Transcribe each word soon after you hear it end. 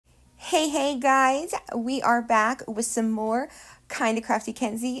Hey guys, we are back with some more Kinda Crafty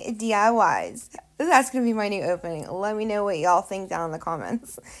Kenzie DIYs. That's going to be my new opening. Let me know what y'all think down in the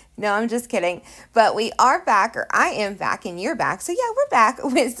comments. No, I'm just kidding. But we are back, or I am back, and you're back. So yeah, we're back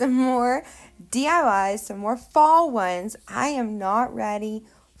with some more DIYs, some more fall ones. I am not ready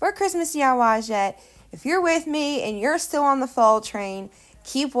for Christmas DIYs yet. If you're with me and you're still on the fall train,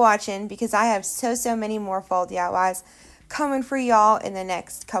 keep watching because I have so many more fall DIYs coming for y'all in the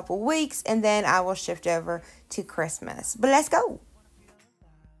next couple weeks, and then I will shift over to Christmas. But let's go.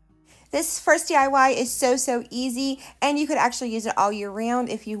 This first DIY is so easy, and you could actually use it all year round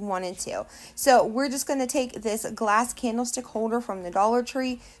if you wanted to. So we're just going to take this glass candlestick holder from the Dollar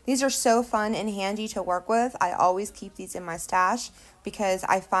Tree. These are so fun and handy to work with. I always keep these in my stash because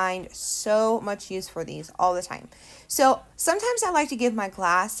I find so much use for these all the time. So sometimes I like to give my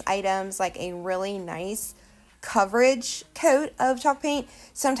glass items like a really nice coverage coat of chalk paint.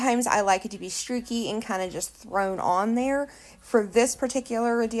 Sometimes I like it to be streaky and kind of just thrown on there. For this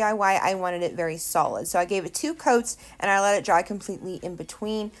particular DIY, I wanted it very solid. So I gave it 2 coats and I let it dry completely in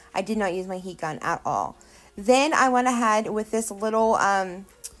between. I did not use my heat gun at all. Then I went ahead with this little,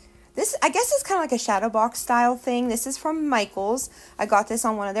 this, I guess it's kind of like a shadow box style thing. This is from Michaels. I got this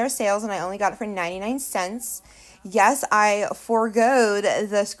on one of their sales and I only got it for 99 cents. Yes, I forgoed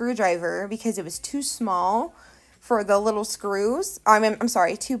the screwdriver because it was too small for the little screws. I'm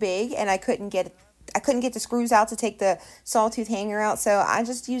sorry, too big, and I couldn't get the screws out to take the sawtooth hanger out, so I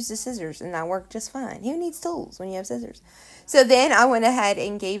just used the scissors, and that worked just fine. Who needs tools when you have scissors? So then I went ahead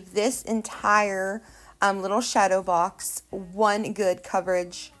and gave this entire little shadow box one good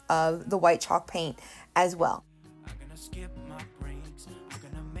coverage of the white chalk paint as well.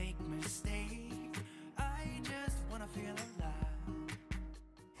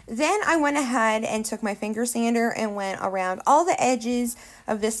 Then I went ahead and took my finger sander and went around all the edges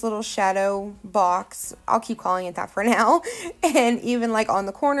of this little shadow box. I'll keep calling it that for now. And even like on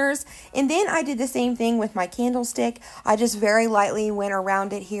the corners. And then I did the same thing with my candlestick. I just very lightly went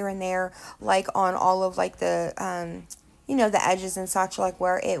around it here and there, like on all of like the, you know, the edges and such, like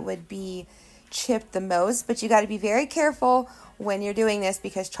where it would be chipped the most. But you got to be very careful when you're doing this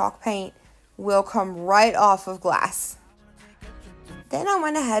because chalk paint will come right off of glass. Then I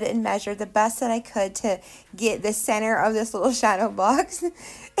went ahead and measured the best that I could to get the center of this little shadow box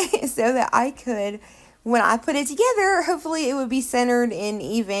so that I could, when I put it together, hopefully it would be centered and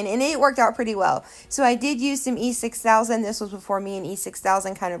even, and it worked out pretty well. So I did use some E6000. This was before me and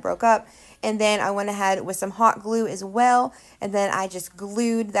E6000 kind of broke up. And then I went ahead with some hot glue as well, and then I just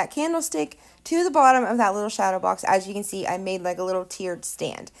glued that candlestick to the bottom of that little shadow box. As you can see, I made like a little tiered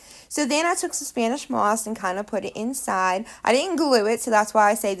stand. So then I took some Spanish moss and kind of put it inside. I didn't glue it, so that's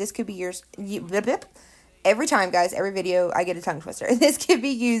why I say this could be yours. Every time, guys, every video, I get a tongue twister. This could be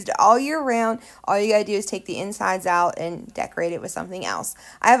used all year round. All you gotta do is take the insides out and decorate it with something else.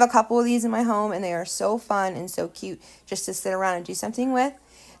 I have a couple of these in my home, and they are so fun and so cute just to sit around and do something with.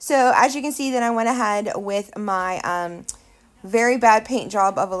 So as you can see, then I went ahead with my very bad paint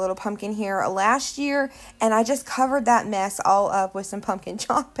job of a little pumpkin here last year, and I just covered that mess all up with some pumpkin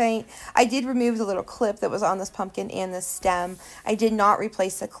chalk paint. I did remove the little clip that was on this pumpkin and the stem. I did not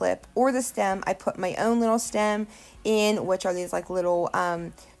replace the clip or the stem. I put my own little stem in, which are these like little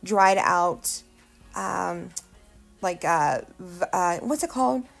dried out what's it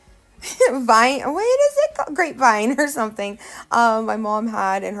called? Vine, what is it called? Grapevine or something. My mom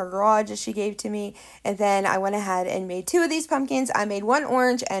had in her garage that she gave to me, and then I went ahead and made 2 of these pumpkins. I made one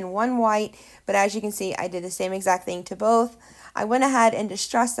orange and one white, but as you can see, I did the same exact thing to both. I went ahead and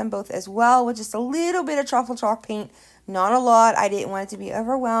distressed them both as well with just a little bit of truffle chalk paint, not a lot. I didn't want it to be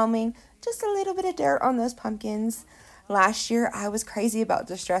overwhelming, just a little bit of dirt on those pumpkins. Last year, I was crazy about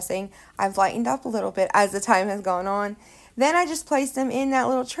distressing. I've lightened up a little bit as the time has gone on. Then I just placed them in that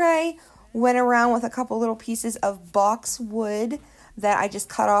little tray, went around with a couple little pieces of box wood that I just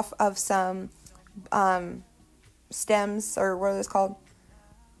cut off of some stems, or what are those called?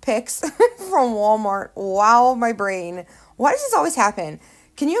 Picks from Walmart. Wow, my brain. Why does this always happen?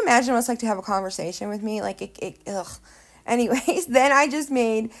 Can you imagine what it's like to have a conversation with me? Like, ugh. Anyways, then I just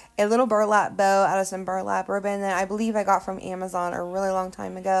made a little burlap bow out of some burlap ribbon that I believe I got from Amazon a really long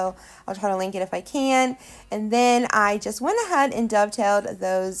time ago. I'll try to link it if I can. And then I just went ahead and dovetailed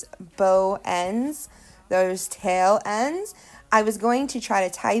those bow ends, those tail ends. I was going to try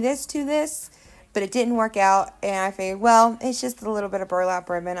to tie this to this, but it didn't work out. And I figured, well, it's just a little bit of burlap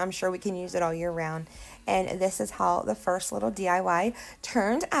ribbon. I'm sure we can use it all year round. And this is how the first little DIY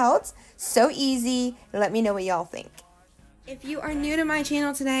turned out. So easy. Let me know what y'all think. If you are new to my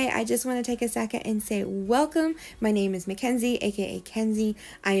channel today, I just want to take a second and say welcome. My name is Mackenzie, aka Kenzie.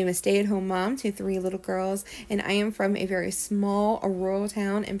 I am a stay-at-home mom to 3 little girls, and I am from a very small rural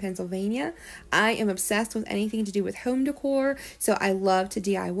town in Pennsylvania. I am obsessed with anything to do with home decor, so I love to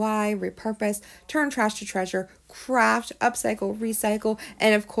DIY, repurpose, turn trash to treasure, craft, upcycle, recycle,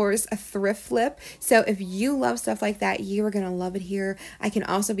 and of course a thrift flip. So if you love stuff like that, you are going to love it here. I can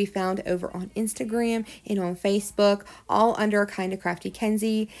also be found over on Instagram and on Facebook, all under Kinda Krafty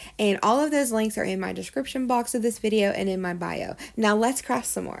Kenzie, and all of those links are in my description box of this video and in my bio. Now let's craft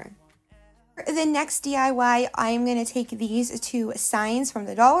some more. For the next DIY, I am going to take these 2 signs from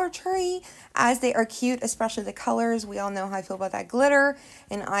the Dollar Tree, as they are cute, especially the colors. We all know how I feel about that glitter,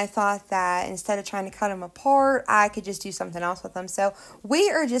 and I thought that instead of trying to cut them apart, I could just do something else with them. So we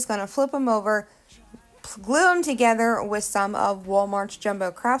are just going to flip them over, glue them together with some of Walmart's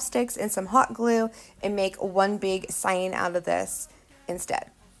jumbo craft sticks and some hot glue, and make one big sign out of this instead.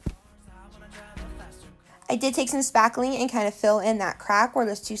 I did take some spackling and kind of fill in that crack where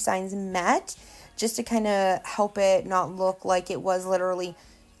those 2 signs met, just to kind of help it not look like it was literally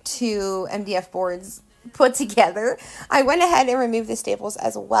 2 MDF boards put together. I went ahead and removed the staples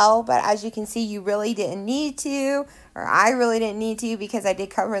as well, but as you can see, you really didn't need to, or I really didn't need to, because I did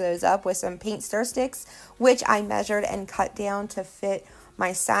cover those up with some paint stir sticks, which I measured and cut down to fit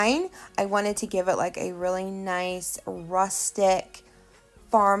my sign. I wanted to give it like a really nice rustic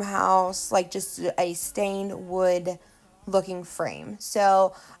farmhouse, like just a stained wood looking frame.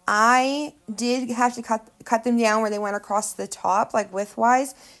 So I did have to cut them down where they went across the top, like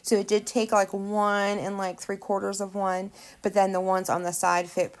widthwise. So it did take like 1 and like 3/4 of one, but then the ones on the side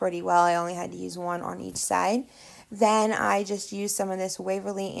fit pretty well. I only had to use 1 on each side. Then I just used some of this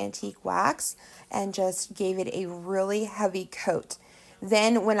Waverly Antique Wax and just gave it a really heavy coat.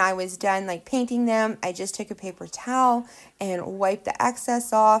 Then when I was done like painting them, I just took a paper towel and wiped the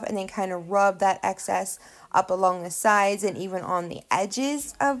excess off, and then kind of rubbed that excess up along the sides and even on the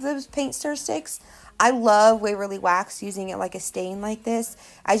edges of those paint stir sticks. I love Waverly Wax, using it like a stain like this.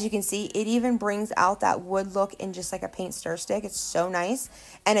 As you can see, it even brings out that wood look in just like a paint stir stick. It's so nice,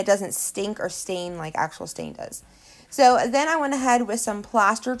 and it doesn't stink or stain like actual stain does. So then I went ahead with some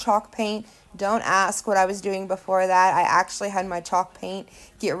plaster chalk paint. Don't ask what I was doing before that. I actually had my chalk paint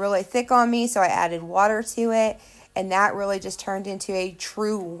get really thick on me, so I added water to it, and that really just turned into a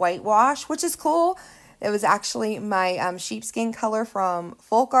true whitewash, which is cool. It was actually my sheepskin color from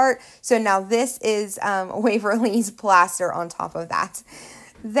Folk Art, so now this is Waverly's plaster on top of that.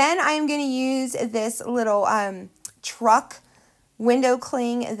 Then I am going to use this little truck window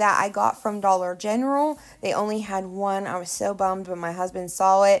cling that I got from Dollar General. They only had 1. I was so bummed when my husband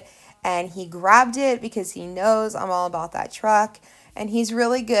saw it, and he grabbed it because he knows I'm all about that truck, and he's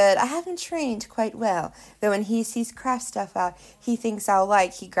really good. I have him trained quite well, though when he sees craft stuff out he thinks I'll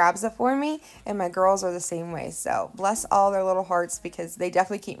like, he grabs it for me, and my girls are the same way. So bless all their little hearts, because they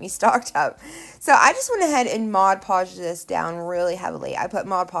definitely keep me stocked up. So I just went ahead and Mod Podged this down really heavily. I put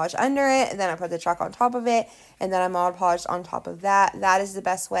Mod Podge under it, and then I put the truck on top of it, and then I Mod Podged on top of that. That is the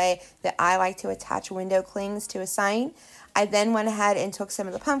best way that I like to attach window clings to a sign. I then went ahead and took some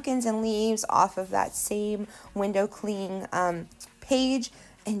of the pumpkins and leaves off of that same window cling page,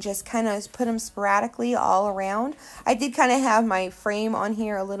 and just kind of put them sporadically all around. I did kind of have my frame on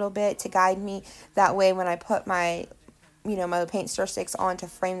here a little bit to guide me. That way when I put my my paint stir sticks on to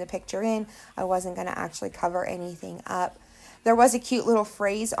frame the picture in, I wasn't going to actually cover anything up. There was a cute little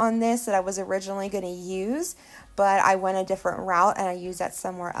phrase on this that I was originally going to use, but I went a different route and I used that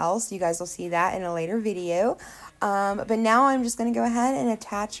somewhere else. You guys will see that in a later video. But now I'm just going to go ahead and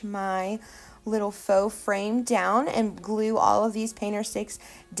attach my little faux frame down and glue all of these painter sticks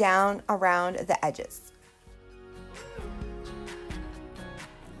down around the edges.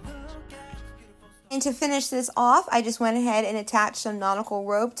 And to finish this off, I just went ahead and attached some nautical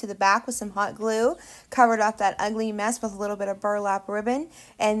rope to the back with some hot glue, covered up that ugly mess with a little bit of burlap ribbon,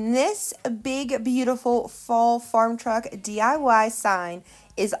 and this big, beautiful fall farm truck DIY sign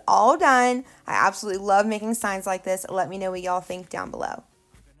is all done. I absolutely love making signs like this. Let me know what y'all think down below.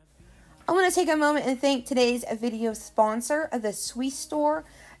 I want to take a moment and thank today's video sponsor, the Sweese store.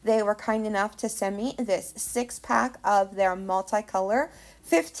 They were kind enough to send me this 6-pack of their multicolor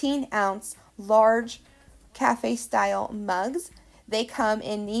 15-ounce large cafe style mugs. They come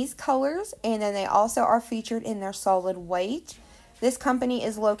in these colors, and then they also are featured in their solid white. This company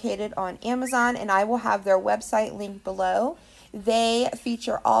is located on Amazon, and I will have their website linked below. They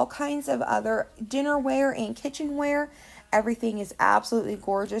feature all kinds of other dinnerware and kitchenware. Everything is absolutely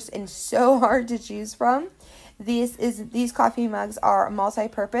gorgeous and so hard to choose from. These coffee mugs are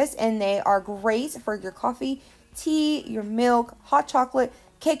multi-purpose, and they are great for your coffee, tea, your milk, hot chocolate,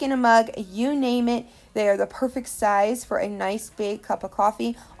 cake in a mug, you name it. They are the perfect size for a nice big cup of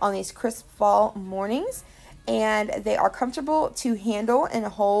coffee on these crisp fall mornings. And they are comfortable to handle and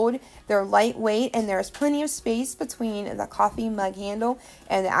hold. They're lightweight, and there's plenty of space between the coffee mug handle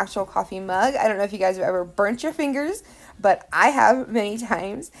and the actual coffee mug. I don't know if you guys have ever burnt your fingers, but I have many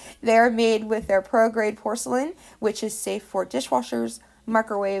times. They're made with their pro-grade porcelain, which is safe for dishwashers,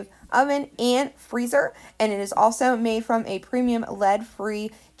 microwave, oven, and freezer. And it is also made from a premium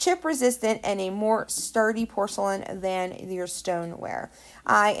lead-free, chip-resistant, and a more sturdy porcelain than your stoneware.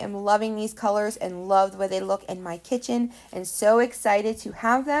 I am loving these colors and love the way they look in my kitchen, and so excited to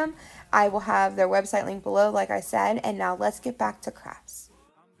have them. I will have their website link below, like I said, and now let's get back to crafts.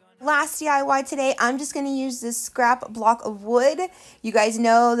 Last DIY today, I'm just going to use this scrap block of wood. You guys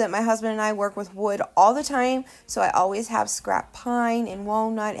know that my husband and I work with wood all the time, so I always have scrap pine and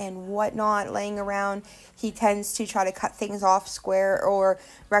walnut and whatnot laying around. He tends to try to cut things off square or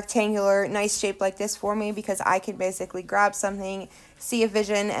rectangular, nice shape like this for me, because I can basically grab something, see a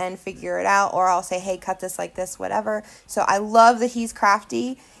vision, and figure it out, or I'll say, hey, cut this like this, whatever. So I love that he's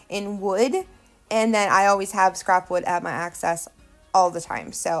crafty in wood, and then I always have scrap wood at my access all the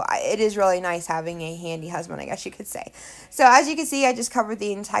time. So it is really nice having a handy husband, I guess you could say. So as you can see, I just covered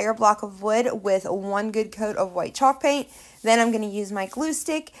the entire block of wood with one good coat of white chalk paint. Then I'm going to use my glue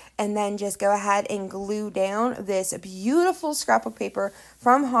stick and then just go ahead and glue down this beautiful scrapbook paper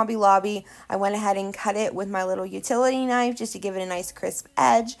from Hobby Lobby. I went ahead and cut it with my little utility knife just to give it a nice crisp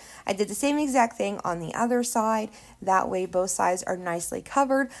edge. I did the same exact thing on the other side. That way both sides are nicely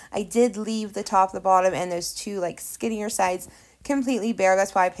covered. I did leave the top, the bottom, and those two like skinnier sides completely bare.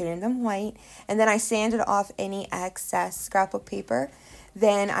 That's why I painted them white. And then I sanded off any excess scrapbook paper.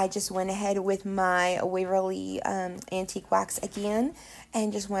 Then I just went ahead with my Waverly antique wax again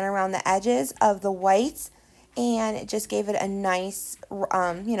and just went around the edges of the whites and just gave it a nice,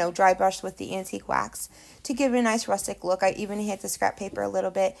 dry brush with the antique wax to give it a nice rustic look. I even hit the scrap paper a little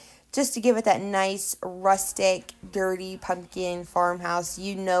bit just to give it that nice, rustic, dirty pumpkin farmhouse.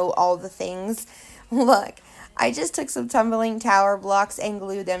 You know all the things. Look. I just took some tumbling tower blocks and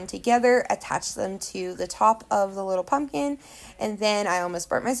glued them together, attached them to the top of the little pumpkin, and then I almost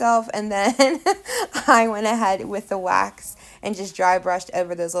burnt myself, and then I went ahead with the wax and just dry brushed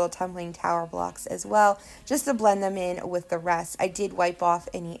over those little tumbling tower blocks as well, just to blend them in with the rest. I did wipe off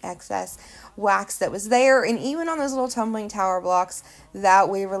any excess wax that was there, and even on those little tumbling tower blocks, that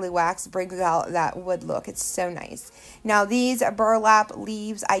Waverly wax brings out that wood look. It's so nice. Now these burlap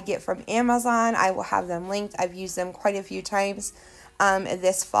leaves I get from Amazon. I will have them linked. I've used them quite a few times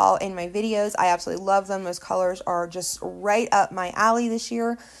this fall in my videos. I absolutely love them. Those colors are just right up my alley this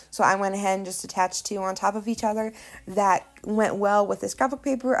year, so I went ahead and just attached two on top of each other. That went well with the scrapbook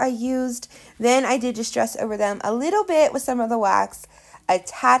paper I used. Then I did just dress over them a little bit with some of the wax,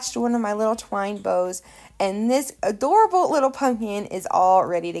 attached one of my little twine bows, and this adorable little pumpkin is all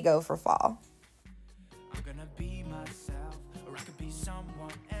ready to go for fall. I'm gonna be myself, or I could be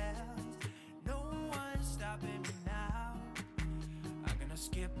someone else. No one's stopping me now. I'm gonna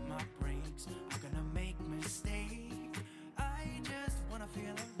skip my breaks, I'm gonna make mistakes. I just wanna feel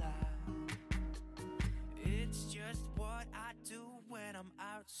alive. It's just what I do when I'm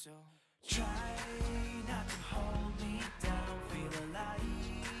out, so try not to hold me down. Feel alive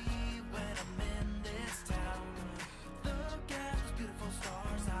when I'm in this town. Look at those beautiful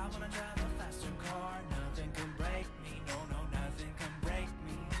stars. I wanna drive a faster car. Nothing can break me. No, no, nothing can break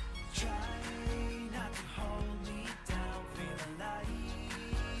me. Try not to hold me down. Feel alive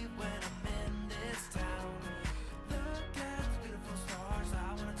when I'm in this town. Look at those beautiful stars.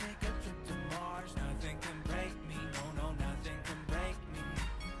 I wanna take a trip to Mars. Nothing can break me. No, no, nothing can break me.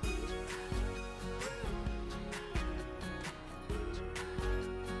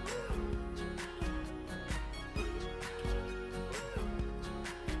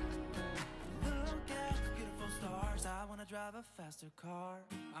 Drive a faster car.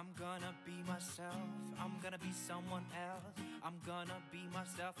 I'm gonna be myself. I'm gonna be someone else. I'm gonna be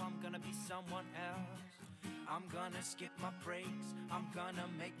myself. I'm gonna be someone else. I'm gonna skip my breaks. I'm gonna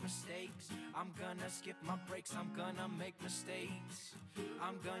make mistakes. I'm gonna skip my breaks. I'm gonna make mistakes.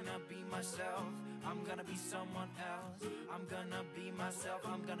 I'm gonna be myself. I'm gonna be someone else. I'm gonna be myself.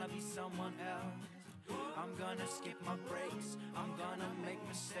 I'm gonna be someone else. I'm gonna skip my breaks. I'm gonna make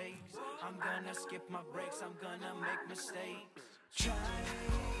mistakes. I'm gonna skip my breaks. I'm gonna make mistakes. Try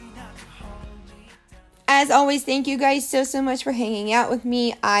not to hold me down. As always, thank you guys so much for hanging out with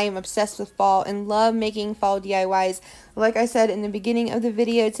me. I am obsessed with fall and love making fall DIYs. Like I said in the beginning of the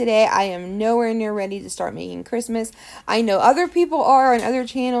video today, I am nowhere near ready to start making Christmas. I know other people are on other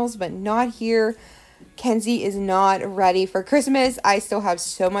channels, but not here. Kenzie is not ready for Christmas. I still have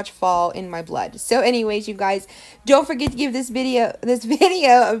so much fall in my blood. So anyways, you guys, don't forget to give this video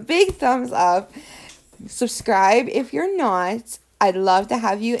a big thumbs up. Subscribe if you're not. I'd love to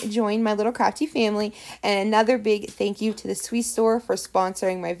have you join my little Krafty family. And another big thank you to the Sweese store for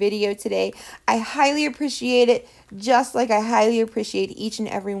sponsoring my video today. I highly appreciate it, just like I highly appreciate each and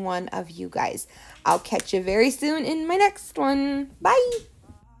every one of you guys. I'll catch you very soon in my next one. Bye!